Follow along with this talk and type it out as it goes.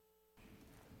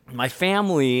My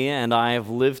family and I have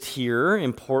lived here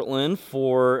in Portland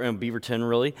in Beaverton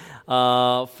really,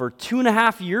 for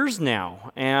 2.5 years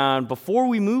now. And before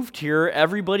we moved here,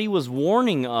 everybody was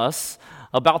warning us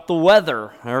about the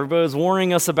weather. Everybody was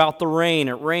warning us about the rain.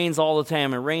 It rains all the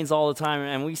time. It rains all the time.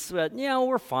 And we said, yeah,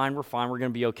 we're fine. We're going to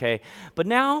be okay. But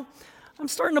now, I'm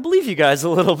starting to believe you guys a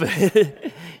little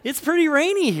bit. It's pretty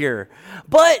rainy here.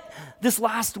 But this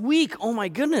last week, oh my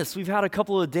goodness, we've had a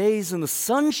couple of days in the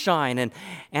sunshine.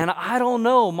 And I don't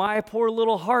know, my poor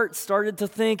little heart started to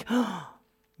think,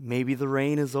 maybe the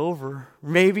rain is over.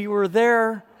 Maybe we're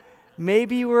there.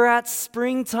 Maybe we're at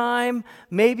springtime.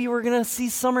 Maybe we're going to see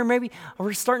summer. Maybe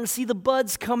we're starting to see the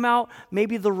buds come out.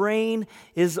 Maybe the rain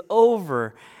is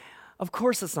over. Of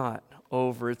course it's not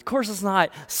over. Of course it's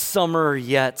not summer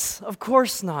yet. Of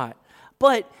course not.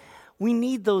 But we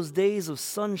need those days of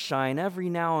sunshine every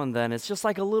now and then. It's just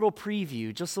like a little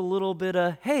preview, just a little bit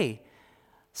of, hey,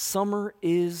 summer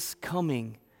is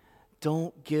coming.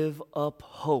 Don't give up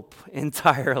hope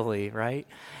entirely, right?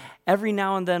 Every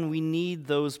now and then we need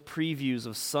those previews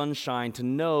of sunshine to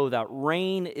know that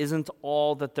rain isn't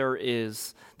all that there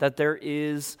is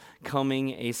coming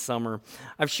a summer.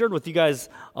 I've shared with you guys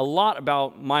a lot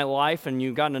about my life, and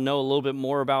you've gotten to know a little bit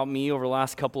more about me over the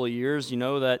last couple of years. You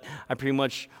know that I pretty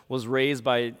much was raised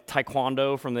by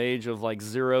Taekwondo from the age of like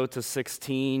 0 to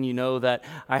 16. You know that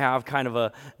I have kind of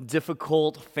a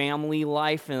difficult family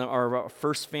life, and our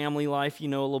first family life. You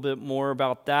know a little bit more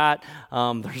about that.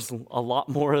 There's a lot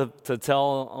more to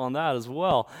tell on that as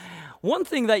well. One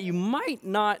thing that you might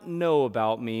not know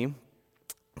about me,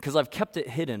 because I've kept it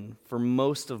hidden for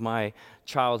most of my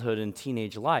childhood and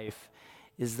teenage life,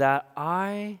 is that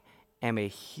I am a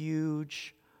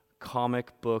huge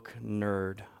comic book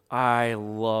nerd. I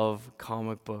love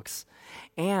comic books.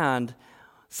 And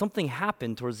something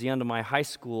happened towards the end of my high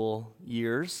school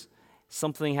years.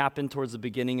 Something happened towards the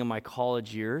beginning of my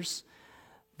college years.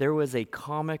 There was a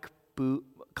comic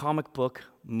book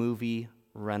movie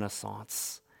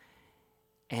renaissance.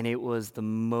 And it was the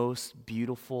most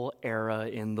beautiful era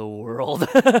in the world.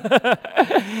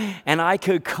 And I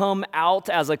could come out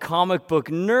as a comic book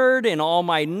nerd in all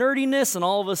my nerdiness, and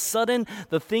all of a sudden,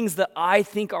 the things that I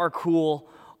think are cool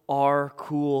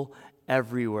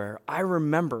everywhere. I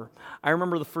remember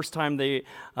the first time they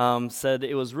said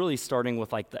it was really starting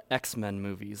with like the X-Men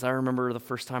movies. I remember the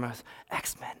first time I was,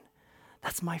 X-Men,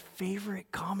 that's my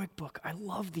favorite comic book. I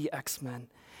love the X-Men.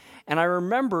 And I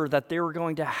remember that they were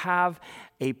going to have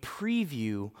a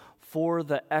preview for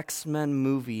the X-Men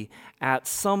movie at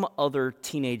some other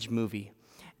teenage movie.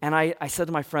 And I said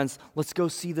to my friends, let's go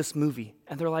see this movie.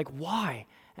 And they're like, why?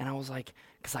 And I was like,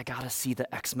 because I got to see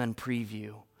the X-Men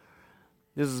preview.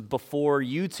 This is before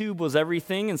YouTube was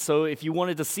everything, and so if you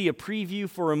wanted to see a preview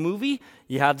for a movie,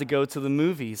 you had to go to the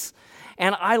movies.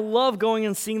 And I love going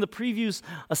and seeing the previews,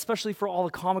 especially for all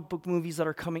the comic book movies that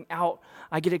are coming out.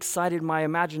 I get excited. My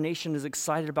imagination is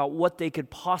excited about what they could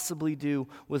possibly do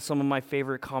with some of my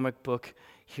favorite comic book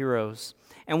heroes.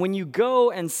 And when you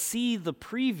go and see the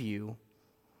preview,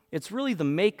 it's really the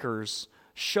makers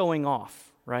showing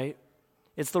off, right?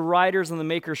 It's the writers and the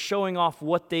makers showing off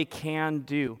what they can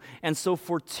do. And so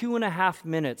for 2.5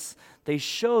 minutes, they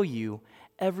show you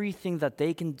everything that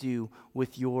they can do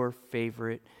with your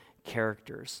favorite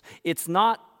characters. It's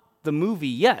not the movie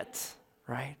yet,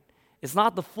 right? It's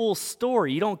not the full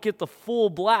story. You don't get the full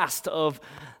blast of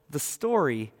the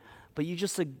story, but you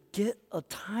just get a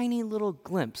tiny little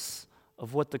glimpse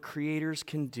of what the creators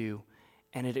can do,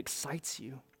 and it excites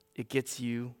you. It gets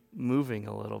you moving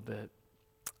a little bit.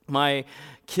 My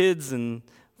kids and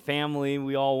family,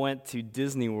 we all went to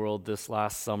Disney World this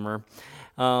last summer.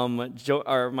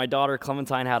 My daughter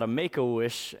Clementine had a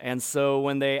Make-A-Wish, and so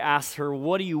when they asked her,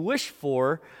 what do you wish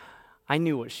for? I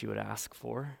knew what she would ask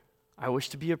for. I wish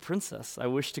to be a princess. I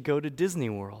wish to go to Disney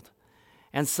World.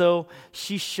 And so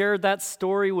she shared that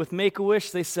story with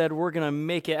Make-A-Wish. They said, we're going to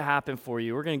make it happen for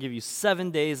you. We're going to give you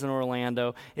 7 days in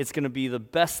Orlando. It's going to be the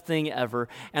best thing ever.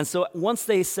 And so once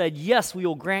they said, yes, we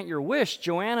will grant your wish,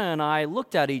 Joanna and I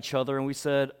looked at each other and we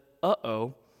said,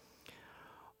 uh-oh,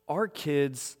 our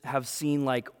kids have seen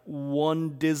like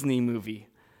one Disney movie.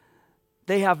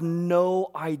 They have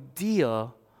no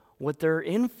idea what they're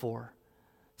in for.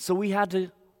 So we had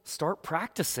to start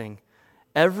practicing.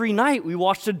 Every night we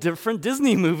watched a different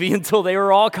Disney movie until they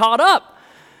were all caught up.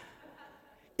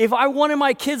 If I wanted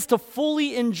my kids to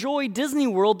fully enjoy Disney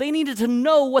World, they needed to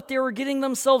know what they were getting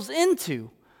themselves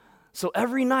into. So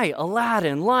every night,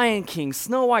 Aladdin, Lion King,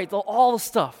 Snow White, all the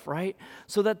stuff, right?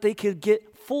 So that they could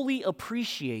fully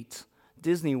appreciate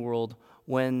Disney World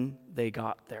when they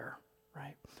got there,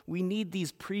 right? We need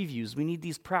these previews. We need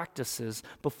these practices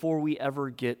before we ever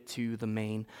get to the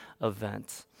main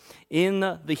event. In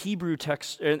the Hebrew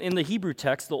text,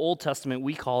 the Old Testament,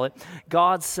 we call it,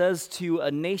 God says to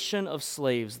a nation of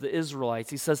slaves, the Israelites,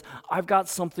 he says, I've got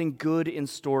something good in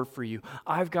store for you.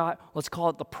 I've got, let's call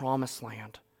it the promised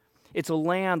land. It's a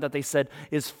land that they said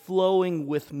is flowing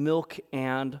with milk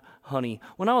and honey.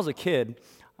 When I was a kid,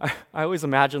 I always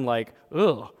imagined like,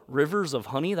 rivers of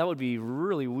honey? That would be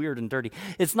really weird and dirty.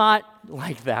 It's not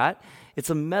like that. It's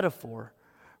a metaphor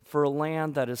for a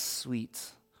land that is sweet,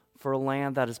 for a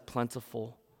land that is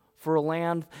plentiful, for a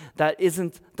land that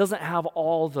doesn't have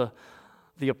all the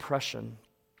oppression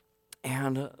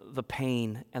and the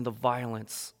pain and the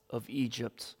violence of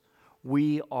Egypt.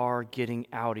 We are getting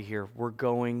out of here. We're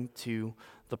going to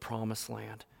the promised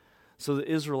land. So the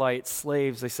Israelite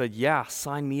slaves, they said, yeah,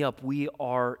 sign me up. We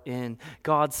are in.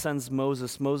 God sends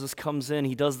Moses. Moses comes in.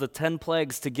 He does the 10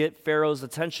 plagues to get Pharaoh's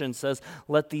attention, says,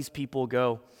 let these people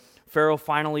go. Pharaoh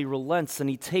finally relents, and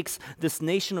he takes this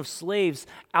nation of slaves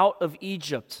out of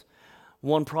Egypt.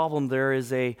 One problem there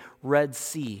is a Red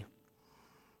Sea.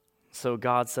 So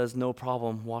God says, no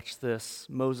problem, watch this.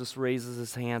 Moses raises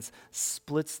his hands,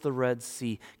 splits the Red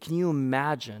Sea. Can you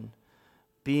imagine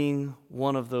being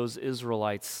one of those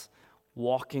Israelites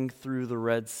walking through the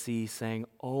Red Sea saying,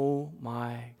 oh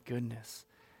my goodness,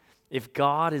 if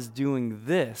God is doing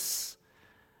this,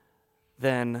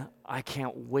 then I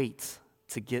can't wait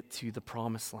to get to the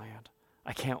promised land.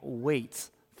 I can't wait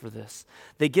for this.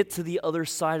 They get to the other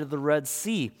side of the Red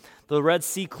Sea. The Red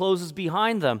Sea closes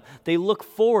behind them. They look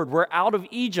forward. We're out of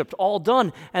Egypt, all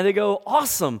done. And they go,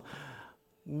 awesome.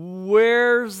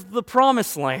 Where's the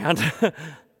promised land?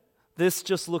 This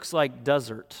just looks like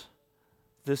desert.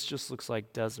 This just looks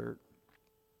like desert.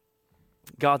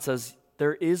 God says,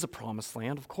 there is a promised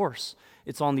land, of course.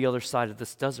 It's on the other side of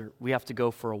this desert. We have to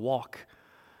go for a walk.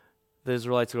 The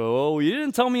Israelites go, oh, you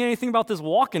didn't tell me anything about this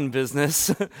walking business.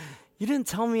 You didn't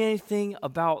tell me anything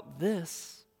about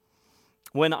this.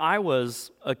 When I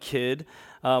was a kid,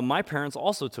 my parents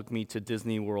also took me to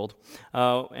Disney World,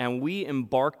 and we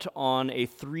embarked on a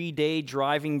 3-day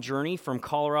driving journey from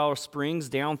Colorado Springs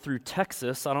down through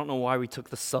Texas. I don't know why we took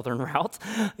the southern route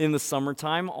in the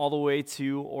summertime, all the way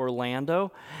to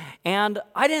Orlando. And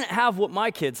I didn't have what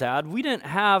my kids had. We didn't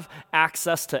have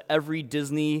access to every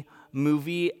Disney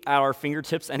movie at our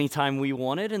fingertips anytime we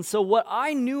wanted. And so what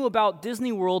I knew about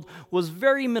Disney World was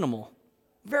very minimal.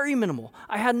 Very minimal.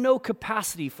 I had no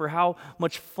capacity for how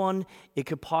much fun it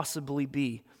could possibly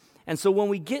be. And so when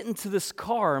we get into this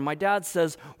car and my dad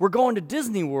says, we're going to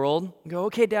Disney World, I go,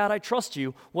 okay, Dad, I trust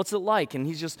you. What's it like? And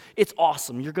he's just, it's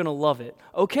awesome. You're going to love it.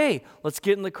 Okay, let's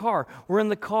get in the car. We're in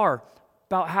the car.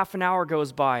 About half an hour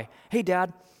goes by. Hey,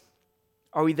 Dad,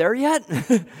 are we there yet?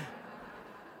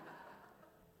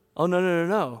 Oh,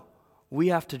 no. We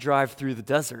have to drive through the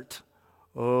desert.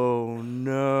 Oh,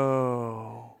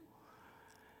 no.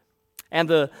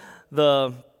 And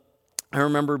I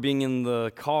remember being in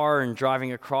the car and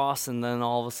driving across, and then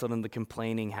all of a sudden the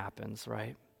complaining happens,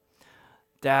 right?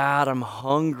 Dad, I'm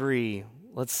hungry.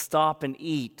 Let's stop and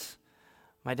eat.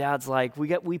 My dad's like,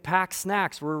 we pack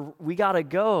snacks. We gotta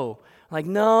go. I'm like,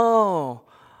 no,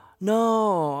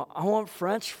 I want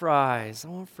French fries.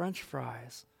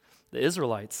 The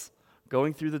Israelites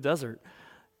going through the desert.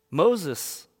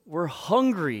 Moses, we're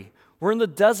hungry. We're in the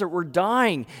desert. We're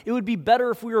dying. It would be better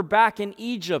if we were back in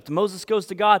Egypt. Moses goes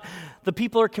to God. The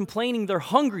people are complaining. They're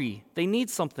hungry. They need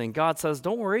something. God says,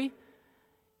 don't worry.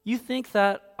 You think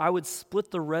that I would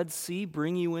split the Red Sea,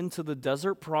 bring you into the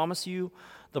desert, promise you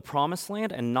the promised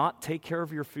land, and not take care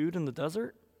of your food in the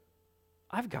desert?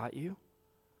 I've got you.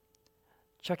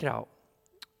 Check it out.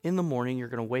 In the morning, you're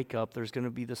going to wake up. There's going to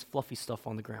be this fluffy stuff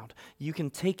on the ground. You can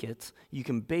take it, you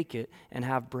can bake it, and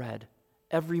have bread.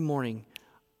 Every morning,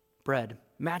 bread,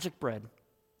 magic bread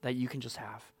that you can just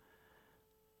have.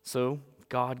 So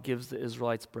God gives the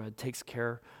Israelites bread, takes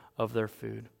care of their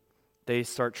food. They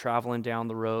start traveling down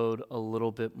the road a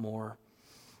little bit more.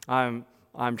 I'm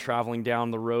traveling down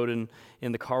the road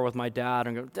in the car with my dad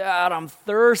and go, Dad, I'm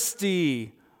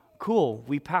thirsty. Cool,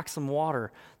 we pack some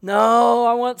water. No,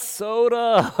 I want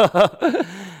soda.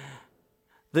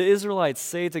 The Israelites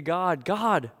say to God,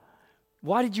 God,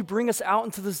 why did you bring us out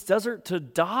into this desert to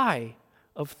die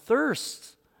of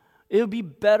thirst? It would be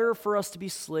better for us to be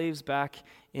slaves back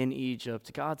in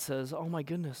Egypt. God says, oh my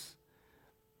goodness.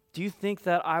 Do you think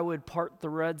that I would part the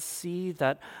Red Sea,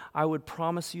 that I would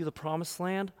promise you the promised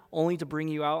land, only to bring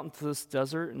you out into this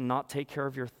desert and not take care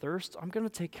of your thirst? I'm going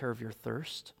to take care of your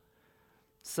thirst.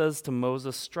 Says to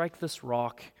Moses, strike this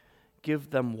rock, give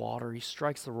them water. He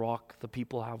strikes the rock, the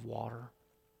people have water.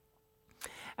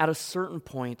 At a certain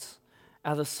point,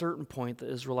 At a certain point, the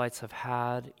Israelites have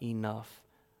had enough.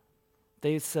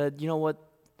 They said, you know what?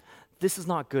 This is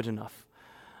not good enough.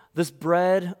 This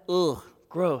bread, ugh,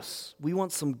 gross. We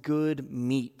want some good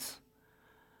meat.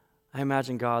 I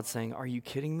imagine God saying, are you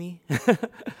kidding me?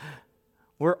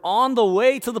 We're on the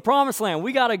way to the promised land.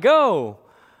 We got to go.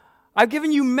 I've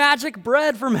given you magic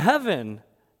bread from heaven.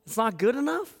 It's not good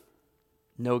enough?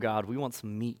 No, God, we want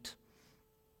some meat.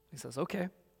 He says, okay,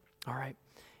 all right.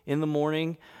 In the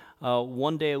morning,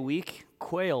 one day a week,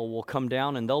 quail will come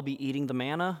down and they'll be eating the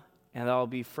manna, and that'll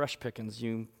be fresh pickings.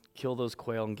 You kill those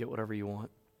quail and get whatever you want.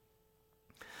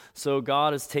 So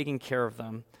God is taking care of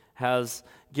them, has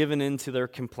given in to their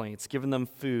complaints, given them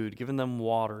food, given them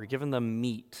water, given them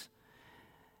meat.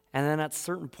 And then at a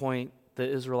certain point, the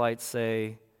Israelites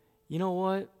say, you know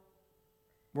what?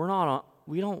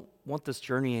 We don't want this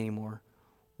journey anymore.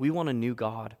 We want a new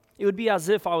God. It would be as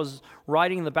if I was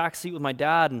riding in the back seat with my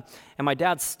dad, and my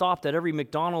dad stopped at every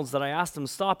McDonald's that I asked him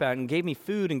to stop at and gave me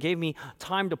food and gave me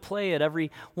time to play at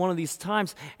every one of these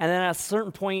times. And then at a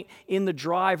certain point in the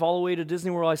drive all the way to Disney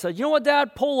World, I said, you know what,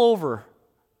 Dad? Pull over.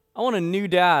 I want a new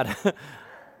dad.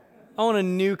 I want a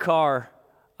new car.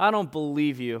 I don't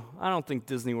believe you. I don't think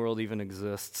Disney World even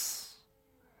exists.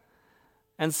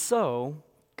 And so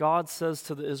God says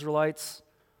to the Israelites,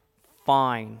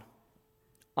 fine.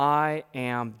 I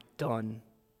am done.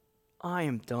 I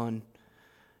am done.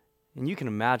 And you can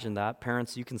imagine that.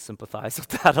 Parents, you can sympathize with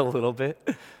that a little bit.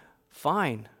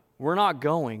 Fine, we're not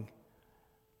going.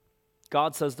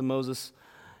 God says to Moses,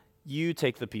 you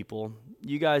take the people.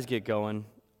 You guys get going.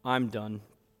 I'm done.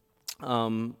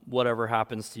 Whatever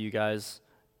happens to you guys,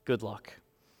 good luck.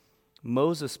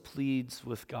 Moses pleads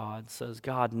with God, says,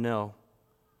 God, no.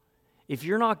 If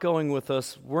you're not going with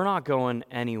us, we're not going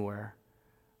anywhere.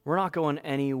 We're not going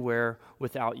anywhere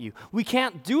without you. We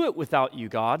can't do it without you,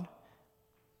 God.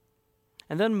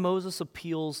 And then Moses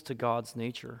appeals to God's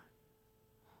nature.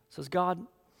 Says, God,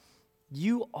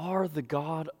 you are the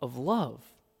God of love.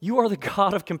 You are the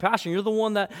God of compassion. You're the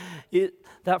one that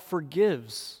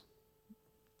forgives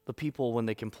the people when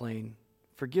they complain,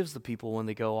 forgives the people when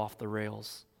they go off the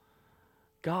rails.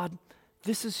 God,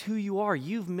 this is who you are.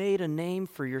 You've made a name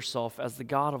for yourself as the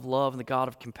God of love and the God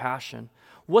of compassion.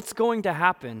 What's going to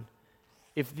happen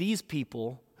if these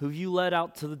people who you led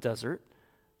out to the desert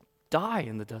die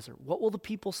in the desert? What will the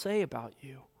people say about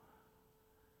you?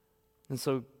 And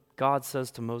so God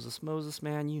says to Moses, Moses,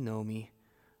 man, you know me.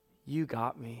 You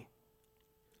got me.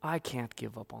 I can't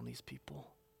give up on these people.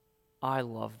 I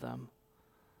love them.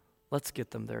 Let's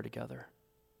get them there together.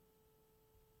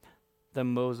 Then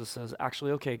Moses says,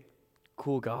 actually, okay,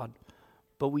 cool, God,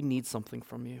 but we need something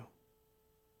from you.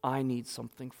 I need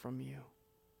something from you.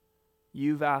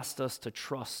 You've asked us to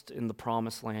trust in the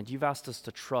promised land. You've asked us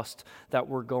to trust that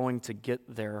we're going to get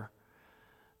there.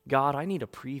 God, I need a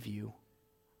preview.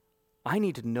 I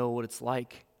need to know what it's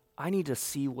like. I need to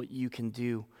see what you can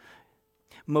do.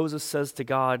 Moses says to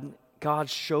God, God,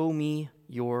 show me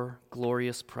your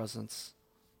glorious presence.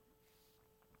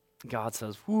 God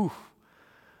says, whew,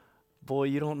 boy,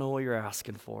 you don't know what you're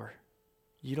asking for.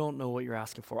 You don't know what you're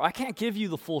asking for. I can't give you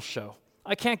the full show.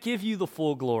 I can't give you the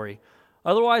full glory.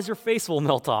 Otherwise, your face will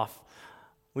melt off.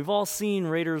 We've all seen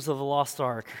Raiders of the Lost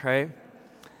Ark, right?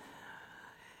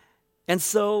 And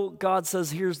so God says,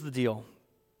 here's the deal.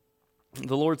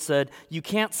 The Lord said, you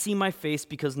can't see my face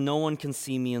because no one can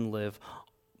see me and live,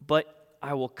 but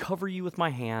I will cover you with my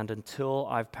hand until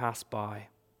I've passed by.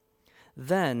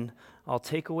 Then I'll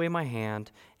take away my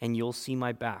hand and you'll see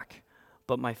my back,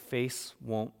 but my face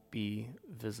won't be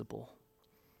visible.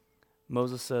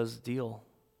 Moses says, deal.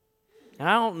 And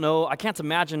I don't know, I can't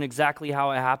imagine exactly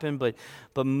how it happened, but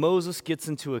Moses gets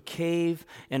into a cave,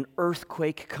 an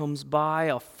earthquake comes by,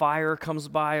 a fire comes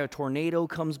by, a tornado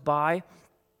comes by,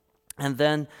 and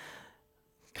then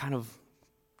kind of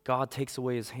God takes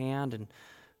away his hand, and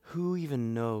who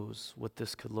even knows what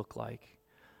this could look like?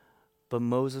 But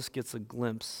Moses gets a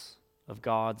glimpse of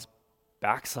God's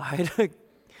backside.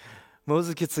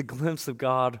 Moses gets a glimpse of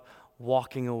God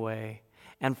walking away.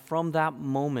 And from that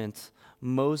moment,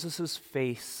 Moses'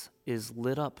 face is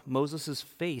lit up. Moses'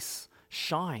 face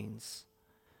shines.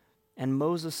 And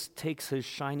Moses takes his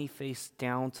shiny face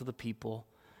down to the people,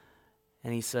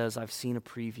 and he says, I've seen a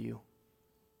preview.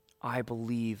 I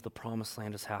believe the promised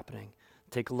land is happening.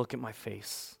 Take a look at my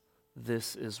face.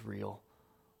 This is real.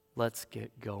 Let's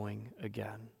get going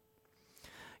again.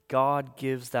 God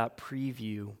gives that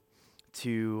preview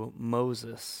to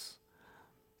Moses.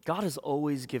 God is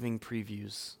always giving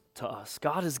previews to us.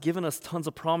 God has given us tons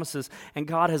of promises, and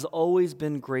God has always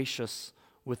been gracious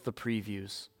with the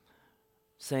previews.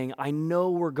 saying, I know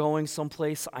we're going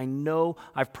someplace. I know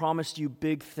I've promised you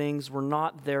big things. We're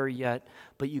not there yet,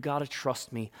 but you got to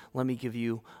trust me. Let me give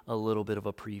you a little bit of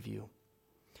a preview.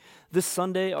 This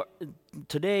Sunday,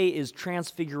 today is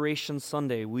Transfiguration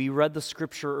Sunday. We read the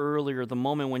scripture earlier, the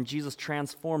moment when Jesus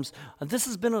transforms. This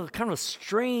has been a kind of a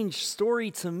strange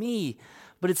story to me,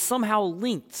 but it's somehow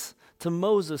linked to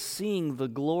Moses seeing the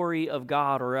glory of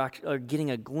God or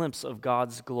getting a glimpse of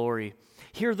God's glory.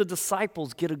 Here the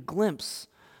disciples get a glimpse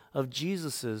of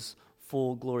Jesus'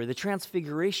 full glory. The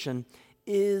Transfiguration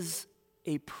is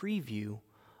a preview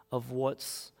of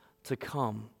what's to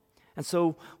come. And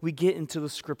so we get into the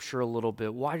scripture a little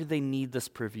bit. Why do they need this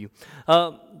preview?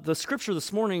 The scripture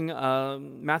this morning,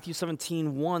 Matthew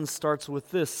 17:1, starts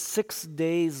with this: 6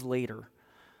 days later.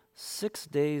 6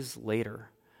 days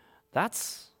later.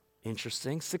 That's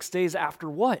interesting. 6 days after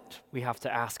what? We have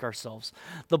to ask ourselves.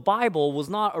 The Bible was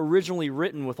not originally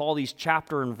written with all these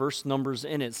chapter and verse numbers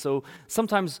in it. So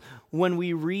sometimes when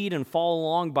we read and follow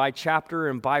along by chapter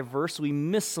and by verse, we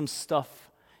miss some stuff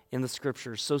in the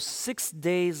scriptures. So 6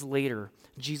 days later,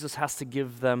 Jesus has to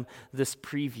give them this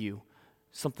preview.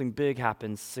 Something big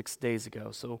happened 6 days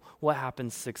ago. So what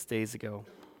happened 6 days ago?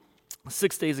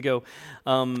 6 days ago,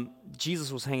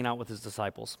 Jesus was hanging out with his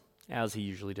disciples, as he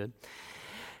usually did.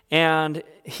 And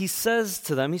he says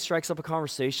to them, he strikes up a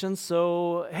conversation.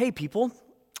 So, hey people,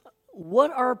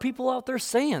 what are people out there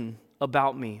saying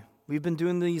about me? We've been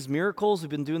doing these miracles, we've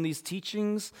been doing these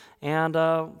teachings, and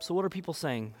so what are people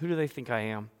saying? Who do they think I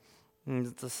am? And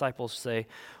the disciples say,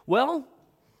 well,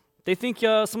 they think,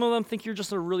 some of them think you're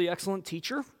just a really excellent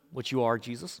teacher, which you are,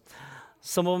 Jesus.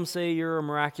 Some of them say you're a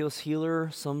miraculous healer.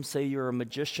 Some say you're a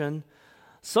magician.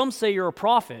 Some say you're a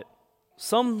prophet.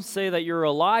 Some say that you're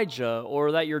Elijah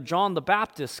or that you're John the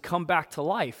Baptist come back to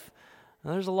life.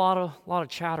 And there's a lot of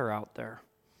chatter out there.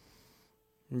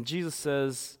 And Jesus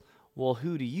says, well,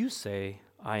 who do you say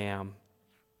I am?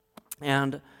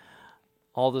 And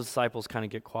all the disciples kind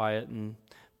of get quiet, and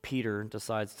Peter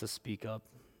decides to speak up.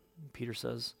 Peter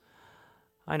says,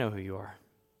 I know who you are.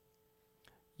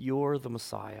 You're the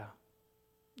Messiah.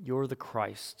 You're the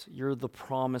Christ. You're the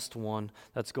promised one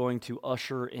that's going to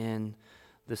usher in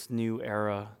this new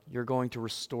era. You're going to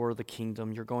restore the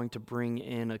kingdom. You're going to bring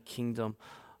in a kingdom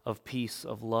of peace,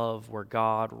 of love, where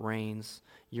God reigns.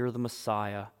 You're the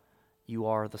Messiah. You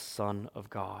are the Son of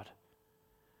God.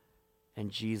 And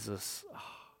Jesus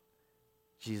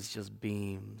just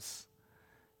beams.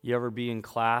 You ever be in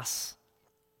class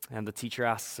and the teacher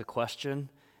asks a question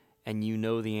and you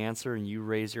know the answer and you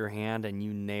raise your hand and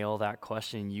you nail that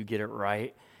question and you get it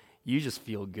right? You just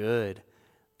feel good.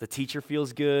 The teacher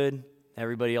feels good.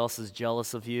 Everybody else is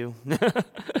jealous of you.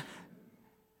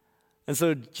 And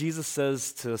so Jesus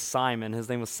says to Simon, his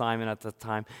name was Simon at the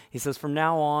time, he says, from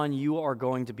now on you are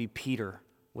going to be Peter,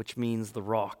 which means the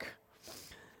rock.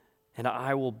 And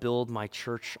I will build my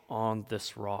church on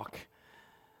this rock.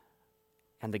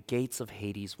 And the gates of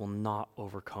Hades will not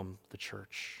overcome the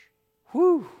church.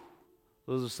 Whew!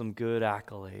 Those are some good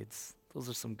accolades.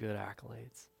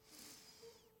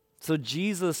 So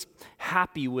Jesus,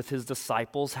 happy with his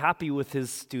disciples, happy with his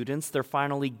students, they're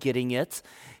finally getting it.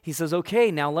 He says,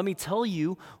 okay, now let me tell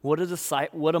you what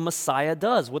a Messiah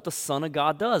does, what the Son of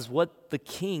God does, what the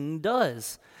King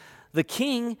does. The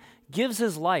King gives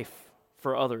his life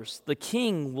for others. The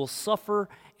King will suffer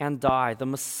and die. The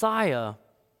Messiah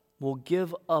will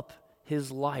give up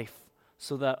his life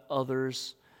so that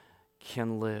others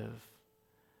can live.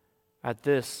 At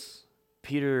this,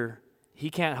 Peter, he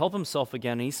can't help himself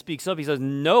again. He speaks up. He says,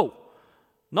 no,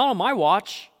 not on my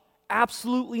watch.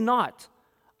 Absolutely not.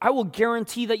 I will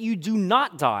guarantee that you do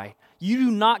not die. You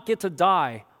do not get to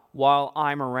die while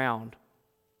I'm around.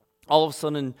 All of a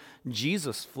sudden,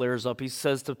 Jesus flares up. He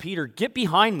says to Peter, get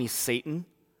behind me, Satan.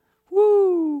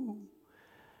 Woo!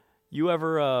 You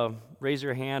ever raise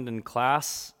your hand in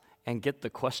class and get the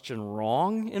question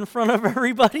wrong in front of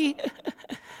everybody?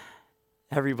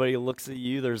 Everybody looks at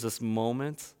you. There's this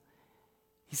moment.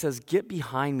 He says, get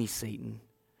behind me, Satan.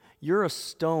 You're a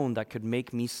stone that could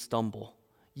make me stumble.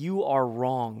 You are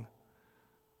wrong.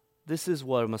 This is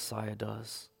what a Messiah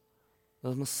does.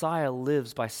 The Messiah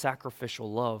lives by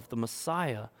sacrificial love. The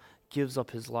Messiah gives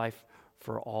up his life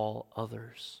for all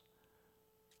others.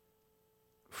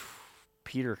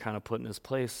 Peter kind of put in his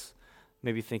place,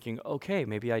 maybe thinking, okay,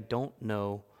 maybe I don't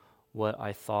know what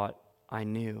I thought I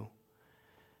knew.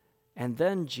 And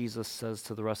then Jesus says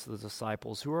to the rest of the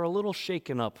disciples, who are a little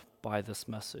shaken up by this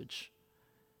message,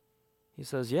 he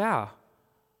says, yeah,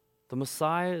 the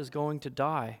Messiah is going to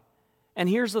die. And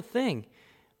here's the thing.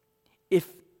 If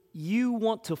you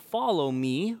want to follow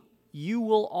me, you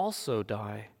will also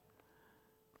die.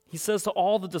 He says to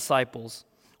all the disciples,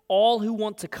 All who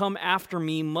want to come after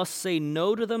me must say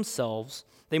no to themselves.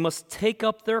 They must take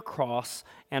up their cross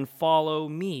and follow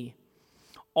me.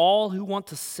 All who want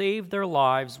to save their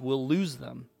lives will lose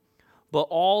them, but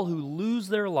all who lose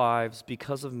their lives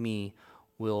because of me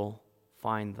will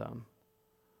find them.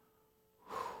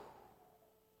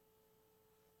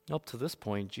 Up to this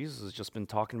point, Jesus has just been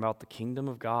talking about the kingdom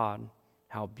of God,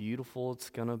 how beautiful it's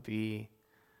going to be.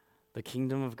 The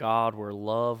kingdom of God where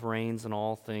love reigns in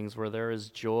all things, where there is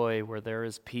joy, where there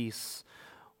is peace,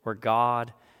 where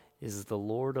God is the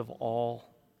Lord of all.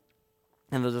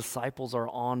 And the disciples are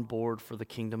on board for the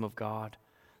kingdom of God.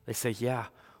 They say, yeah,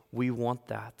 we want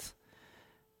that.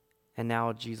 And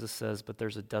now Jesus says, but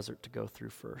there's a desert to go through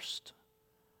first.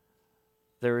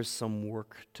 There is some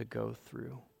work to go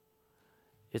through.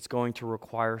 It's going to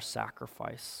require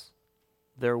sacrifice.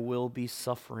 There will be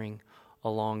suffering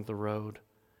along the road.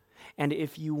 And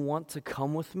if you want to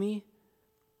come with me,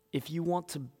 if you want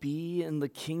to be in the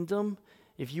kingdom,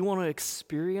 if you want to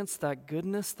experience that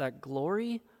goodness, that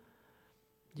glory,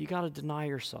 you got to deny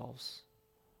yourselves.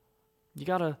 You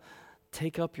got to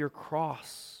take up your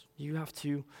cross. You have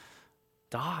to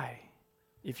die.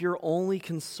 If your only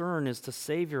concern is to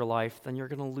save your life, then you're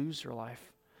going to lose your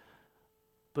life.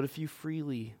 But if you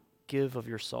freely give of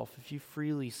yourself, if you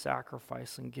freely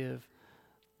sacrifice and give,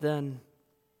 then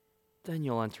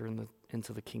you'll enter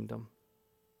into the kingdom.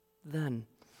 Then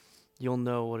you'll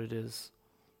know what it is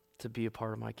to be a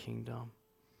part of my kingdom.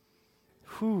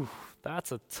 Whew,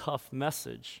 that's a tough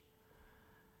message.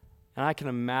 And I can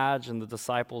imagine the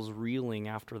disciples reeling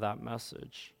after that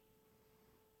message.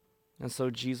 And so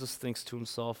Jesus thinks to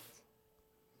himself,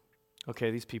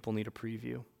 okay, these people need a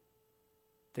preview.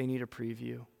 They need a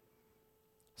preview.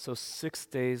 So 6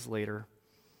 days later,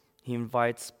 he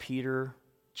invites Peter,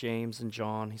 James, and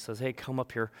John. He says, hey, come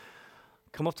up here.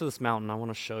 Come up to this mountain. I want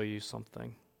to show you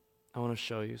something. I want to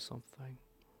show you something.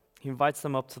 He invites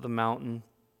them up to the mountain.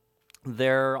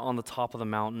 There on the top of the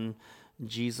mountain,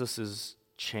 Jesus is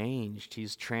changed.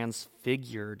 He's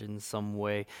transfigured in some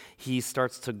way. He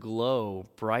starts to glow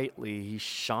brightly. He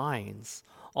shines.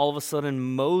 All of a sudden,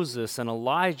 Moses and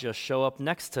Elijah show up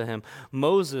next to him.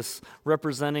 Moses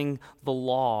representing the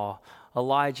law,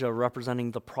 Elijah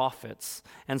representing the prophets.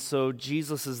 And so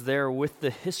Jesus is there with the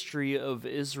history of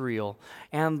Israel,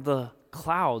 and the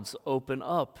clouds open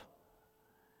up.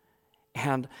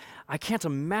 And I can't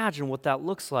imagine what that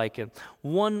looks like. And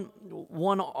one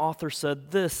author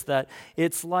said this, that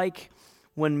it's like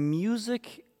when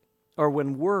music, or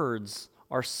when words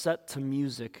are set to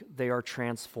music, they are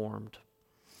transformed.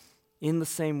 In the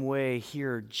same way,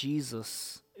 here,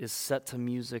 Jesus is set to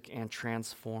music and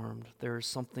transformed. There is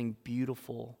something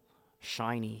beautiful,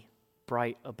 shiny,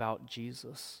 bright about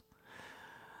Jesus.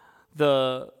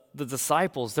 The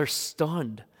disciples, they're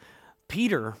stunned.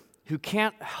 Peter, who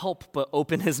can't help but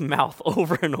open his mouth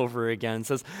over and over again,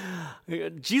 says,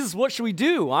 Jesus, what should we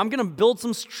do? I'm going to build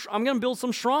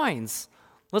some shrines.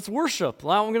 Let's worship.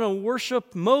 I'm going to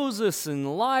worship Moses and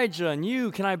Elijah and you.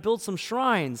 Can I build some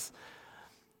shrines?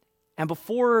 And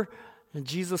before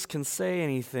Jesus can say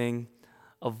anything,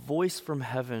 a voice from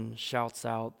heaven shouts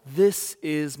out, "This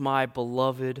is my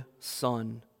beloved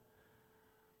Son."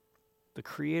 The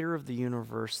creator of the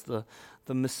universe, the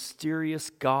mysterious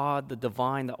God, the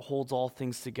divine that holds all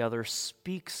things together,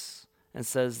 speaks and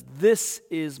says, "This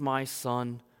is my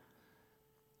Son.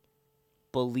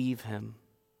 Believe him.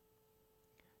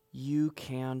 You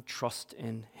can trust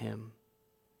in him."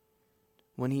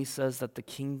 When he says that the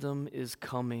kingdom is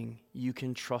coming, you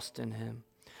can trust in him.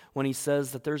 When he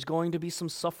says that there's going to be some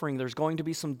suffering, there's going to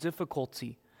be some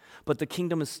difficulty, but the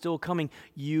kingdom is still coming,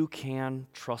 you can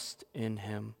trust in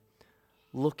him.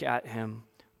 Look at him.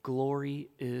 Glory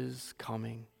is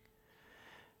coming.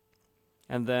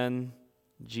 And then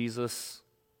Jesus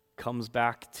comes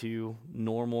back to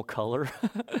normal color.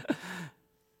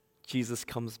 Jesus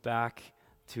comes back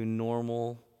to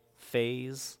normal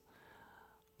phase.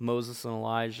 Moses and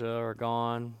Elijah are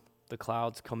gone. The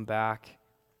clouds come back.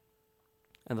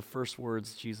 And the first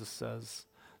words Jesus says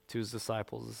to his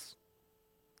disciples is,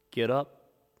 "Get up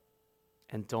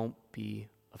and don't be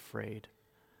afraid."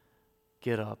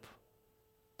 Get up.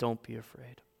 Don't be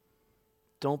afraid.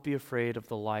 Don't be afraid of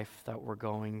the life that we're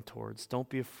going towards. Don't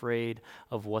be afraid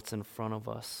of what's in front of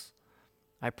us.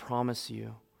 I promise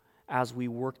you, as we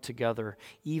work together,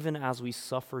 even as we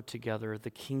suffer together, the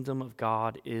kingdom of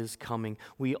God is coming.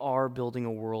 We are building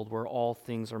a world where all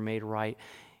things are made right.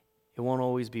 It won't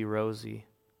always be rosy,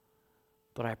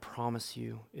 but I promise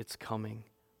you it's coming.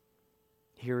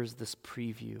 Here is this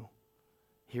preview.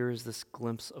 Here is this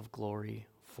glimpse of glory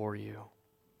for you.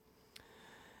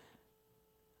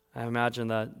 I imagine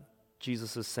that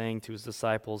Jesus is saying to his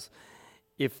disciples,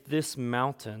 if this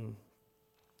mountain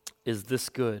is this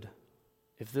good,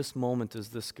 if this moment is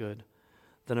this good,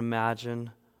 then imagine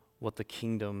what the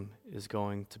kingdom is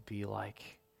going to be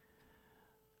like.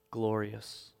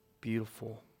 Glorious,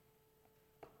 beautiful.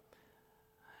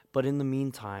 But in the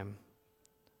meantime,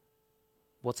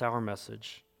 what's our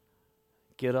message?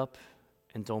 Get up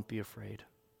and don't be afraid.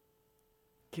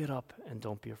 Get up and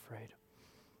don't be afraid.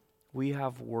 We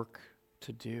have work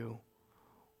to do.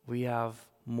 We have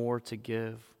more to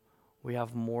give. We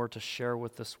have more to share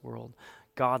with this world.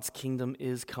 God's kingdom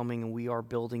is coming and we are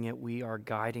building it. We are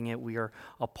guiding it. We are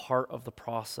a part of the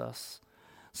process.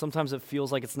 Sometimes it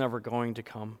feels like it's never going to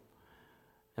come.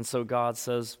 And so God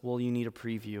says, well, you need a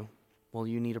preview. Well,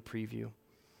 you need a preview.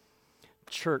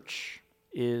 Church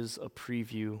is a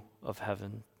preview of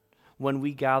heaven. When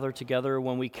we gather together,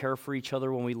 when we care for each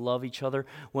other, when we love each other,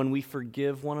 when we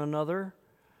forgive one another,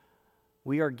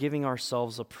 we are giving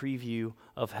ourselves a preview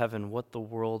of heaven, what the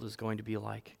world is going to be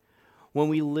like. When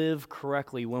we live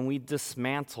correctly, when we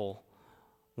dismantle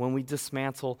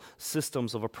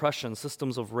systems of oppression,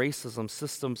 systems of racism,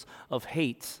 systems of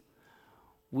hate,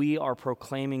 we are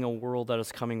proclaiming a world that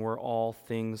is coming where all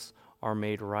things are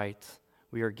made right.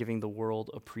 We are giving the world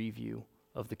a preview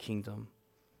of the kingdom.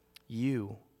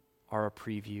 You are a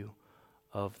preview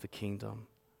of the kingdom.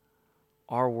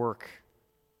 Our work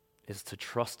is to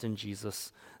trust in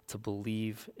Jesus, to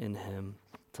believe in him,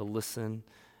 to listen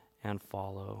and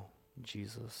follow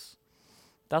Jesus.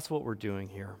 That's what we're doing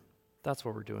here. That's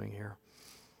what we're doing here.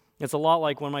 It's a lot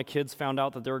like when my kids found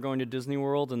out that they were going to Disney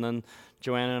World, and then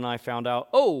Joanna and I found out,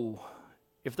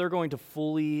 if they're going to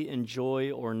fully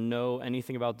enjoy or know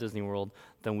anything about Disney World,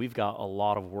 then we've got a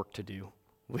lot of work to do.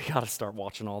 We got to start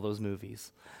watching all those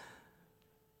movies.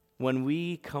 When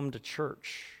we come to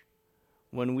church,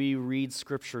 when we read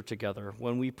scripture together,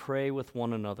 when we pray with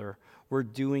one another, we're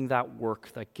doing that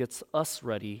work that gets us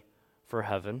ready for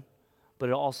heaven, but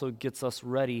it also gets us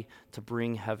ready to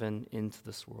bring heaven into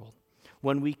this world.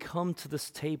 When we come to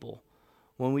this table,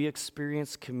 when we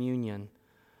experience communion,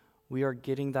 we are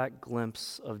getting that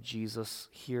glimpse of Jesus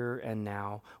here and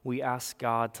now. We ask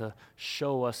God to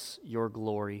show us your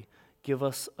glory, give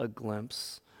us a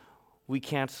glimpse. We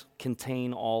can't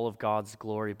contain all of God's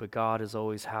glory, but God is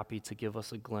always happy to give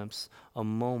us a glimpse, a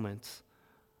moment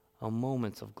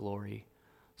of glory,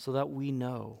 so that we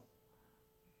know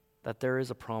that there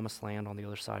is a promised land on the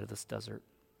other side of this desert,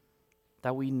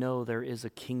 that we know there is a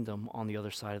kingdom on the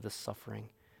other side of this suffering.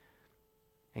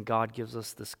 And God gives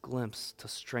us this glimpse to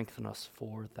strengthen us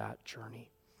for that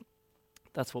journey.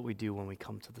 That's what we do when we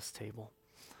come to this table.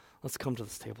 Let's come to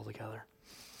this table together.